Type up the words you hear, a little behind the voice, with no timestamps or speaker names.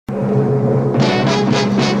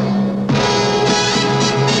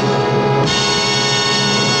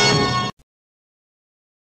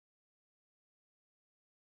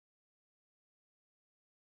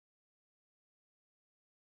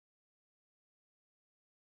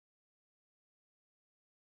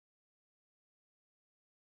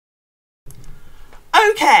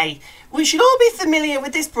Okay, we should all be familiar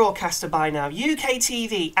with this broadcaster by now,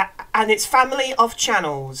 UKTV, and its family of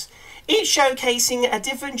channels, each showcasing a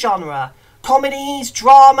different genre: comedies,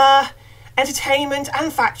 drama, entertainment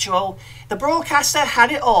and factual. The broadcaster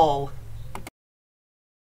had it all.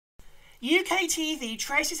 UKTV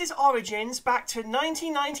traces its origins back to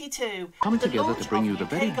 1992. Coming together to bring you the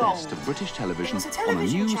very best of British television on a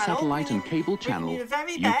new satellite and cable channel,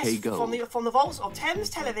 UK Gold. From the vaults of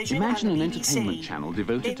Thames Television. Imagine and an BBC. entertainment channel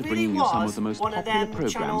devoted to bringing you some of the most popular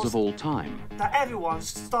programmes of all time. That everyone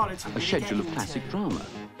started to A schedule of classic drama,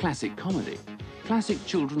 classic comedy, classic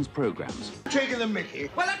children's programmes. Taking the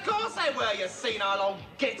mickey? Well, of course they were, you senile old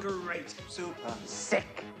git. Great. Super.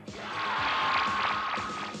 Sick.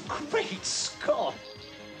 Great Scott!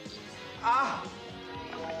 Ah!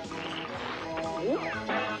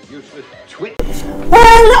 Useless twit.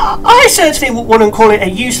 Well, I certainly wouldn't call it a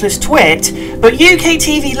useless twit, but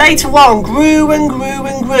UKTV later on grew and grew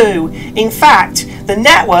and grew. In fact, the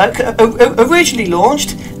network originally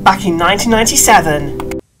launched back in 1997.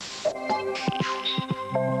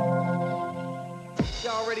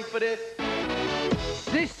 Y'all ready for this?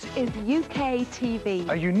 This is UKTV.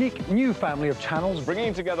 A unique new family of channels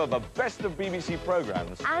bringing together the best of BBC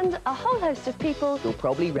programmes. And a whole host of people You'll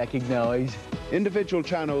probably recognise. Individual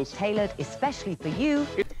channels tailored especially for you.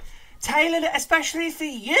 Tailored especially for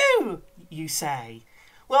you, you say?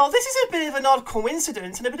 Well, this is a bit of an odd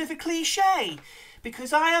coincidence and a bit of a cliche,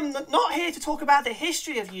 because I am not here to talk about the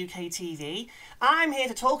history of UKTV. I'm here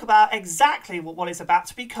to talk about exactly what it's about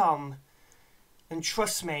to become. And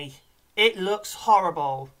trust me, it looks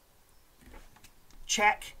horrible.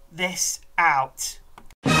 Check this out.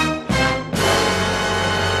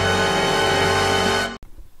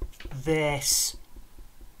 This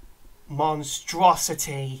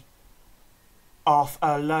monstrosity of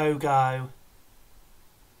a logo.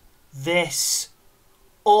 This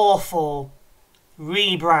awful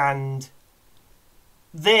rebrand.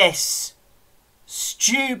 This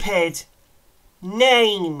stupid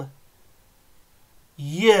name.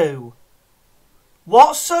 U.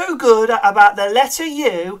 What's so good about the letter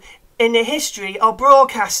U in the history of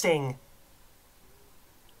broadcasting?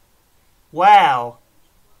 Well,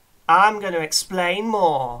 I'm going to explain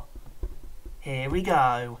more. Here we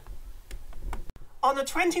go. On the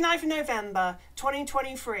 29th of November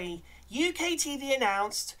 2023, UKTV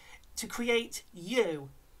announced to create U,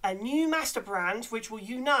 a new master brand which will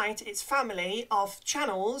unite its family of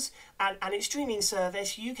channels and its streaming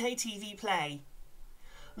service UKTV Play.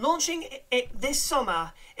 Launching it this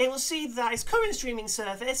summer, it will see that its current streaming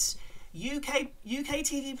service,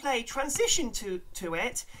 UKTV Play, transition to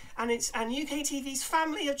it, and UKTV's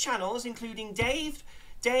family of channels, including Dave,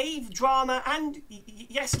 Drama, and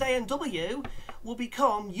Yesterday and W, will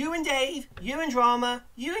become You and Dave, You and Drama,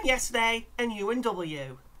 You and Yesterday, and You and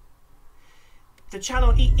W. The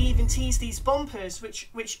channel even teased these bumpers,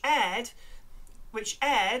 which aired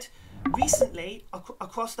recently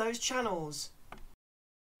across those channels.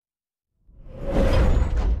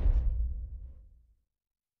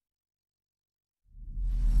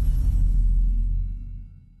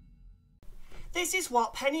 This is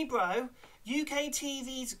what Penny Bro,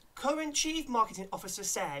 UKTV's current Chief Marketing Officer,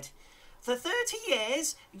 said. For 30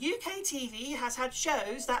 years, UKTV has had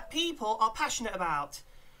shows that people are passionate about.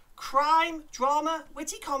 Crime, drama,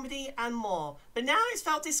 witty comedy and more. But now it's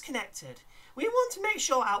felt disconnected. We want to make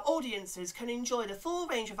sure our audiences can enjoy the full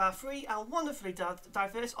range of our free and wonderfully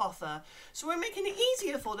diverse offer, so we're making it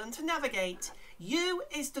easier for them to navigate. You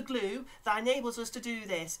is the glue that enables us to do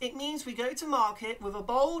this. It means we go to market with a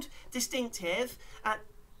bold, distinctive, and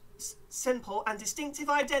simple and distinctive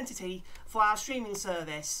identity for our streaming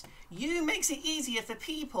service. You makes it easier for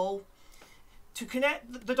people to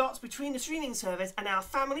connect the dots between the streaming service and our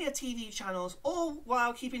family of TV channels, all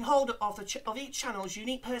while keeping hold of each channel's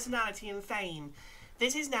unique personality and fame.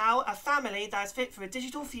 This is now a family that's fit for a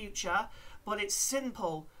digital future, but it's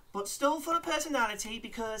simple, but still full of personality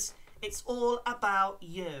because it's all about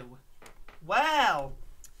you. Well,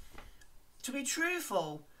 to be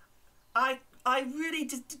truthful, I really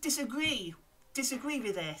disagree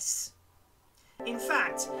with this. In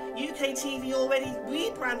fact, UKTV already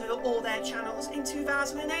rebranded all their channels in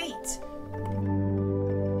 2008.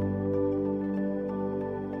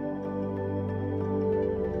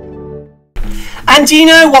 And do you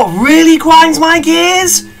know what really grinds my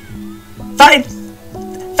gears?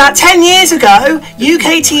 That 10 years ago,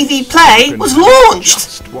 UKTV Play was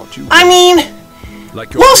launched. I mean,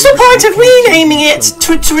 what's the point of renaming it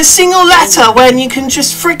to a single letter when you can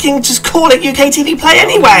just call it UKTV Play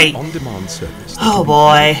anyway? Oh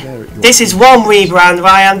boy, this is one rebrand that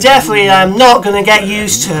I am definitely not going to get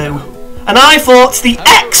used to. And I thought the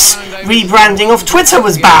X rebranding of Twitter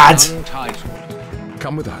was bad.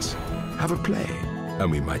 Come with us, have a play,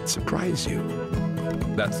 and we might surprise you.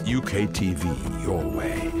 That's UKTV your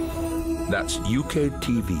way. That's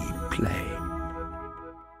UKTV Play.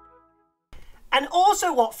 And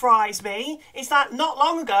also what fries me is that not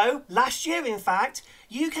long ago, last year in fact,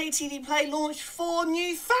 UKTV Play launched 4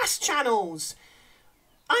 new fast channels.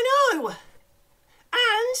 I know!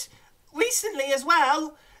 And recently as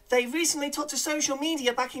well, they recently took to social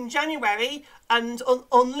media back in January and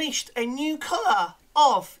unleashed a new colour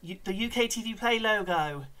of the UKTV Play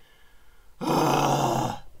logo.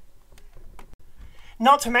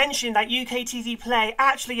 Not to mention that UKTV Play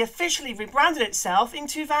actually officially rebranded itself in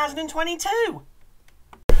 2022.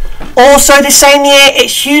 Also the same year,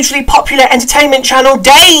 its hugely popular entertainment channel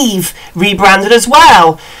Dave rebranded as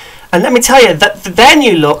well. And let me tell you, that their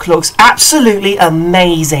new look looks absolutely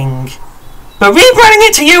amazing. But rebranding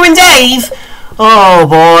it to You and Dave, oh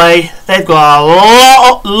boy, they've got a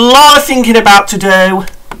lot of thinking about to do.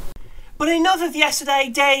 But enough of yesterday,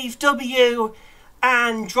 Dave, W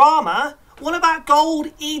and drama. What about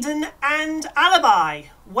Gold, Eden and Alibi?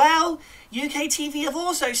 Well, UKTV have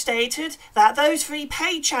also stated that those 3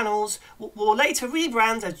 paid channels will later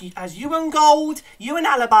rebrand as You and Gold, You and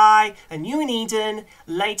Alibi and You and Eden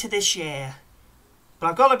later this year. But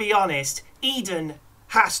I've got to be honest, Eden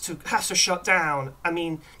has to shut down. I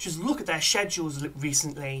mean, just look at their schedules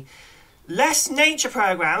recently. Less nature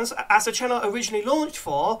programmes, as the channel originally launched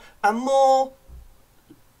for, and more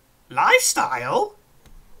lifestyle.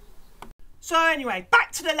 So anyway,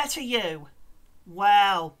 back to the letter U.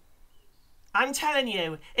 Well, I'm telling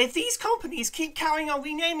you, if these companies keep carrying on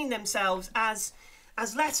renaming themselves as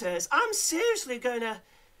letters, I'm seriously don't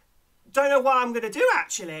know what I'm gonna do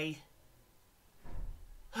actually.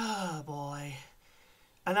 Oh boy.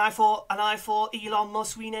 And I thought Elon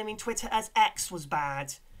Musk renaming Twitter as X was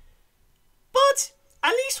bad. But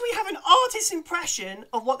at least we have an artist's impression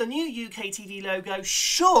of what the new UKTV logo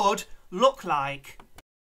should look like.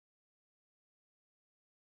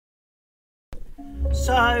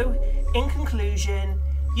 So, in conclusion,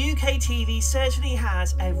 UKTV certainly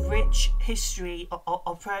has a rich history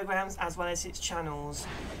of programmes as well as its channels.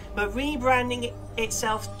 But rebranding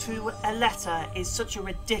itself to a letter is such a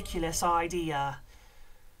ridiculous idea.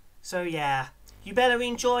 So yeah, you better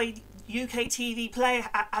enjoy UKTV Play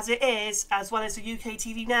as it is, as well as the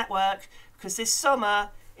UKTV network, because this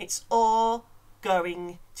summer it's all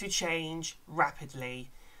going to change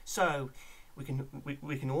rapidly. So we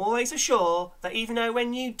can always assure that even though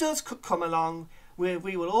when new does come along, we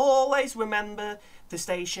will always remember the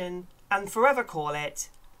station and forever call it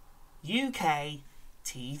UKTV.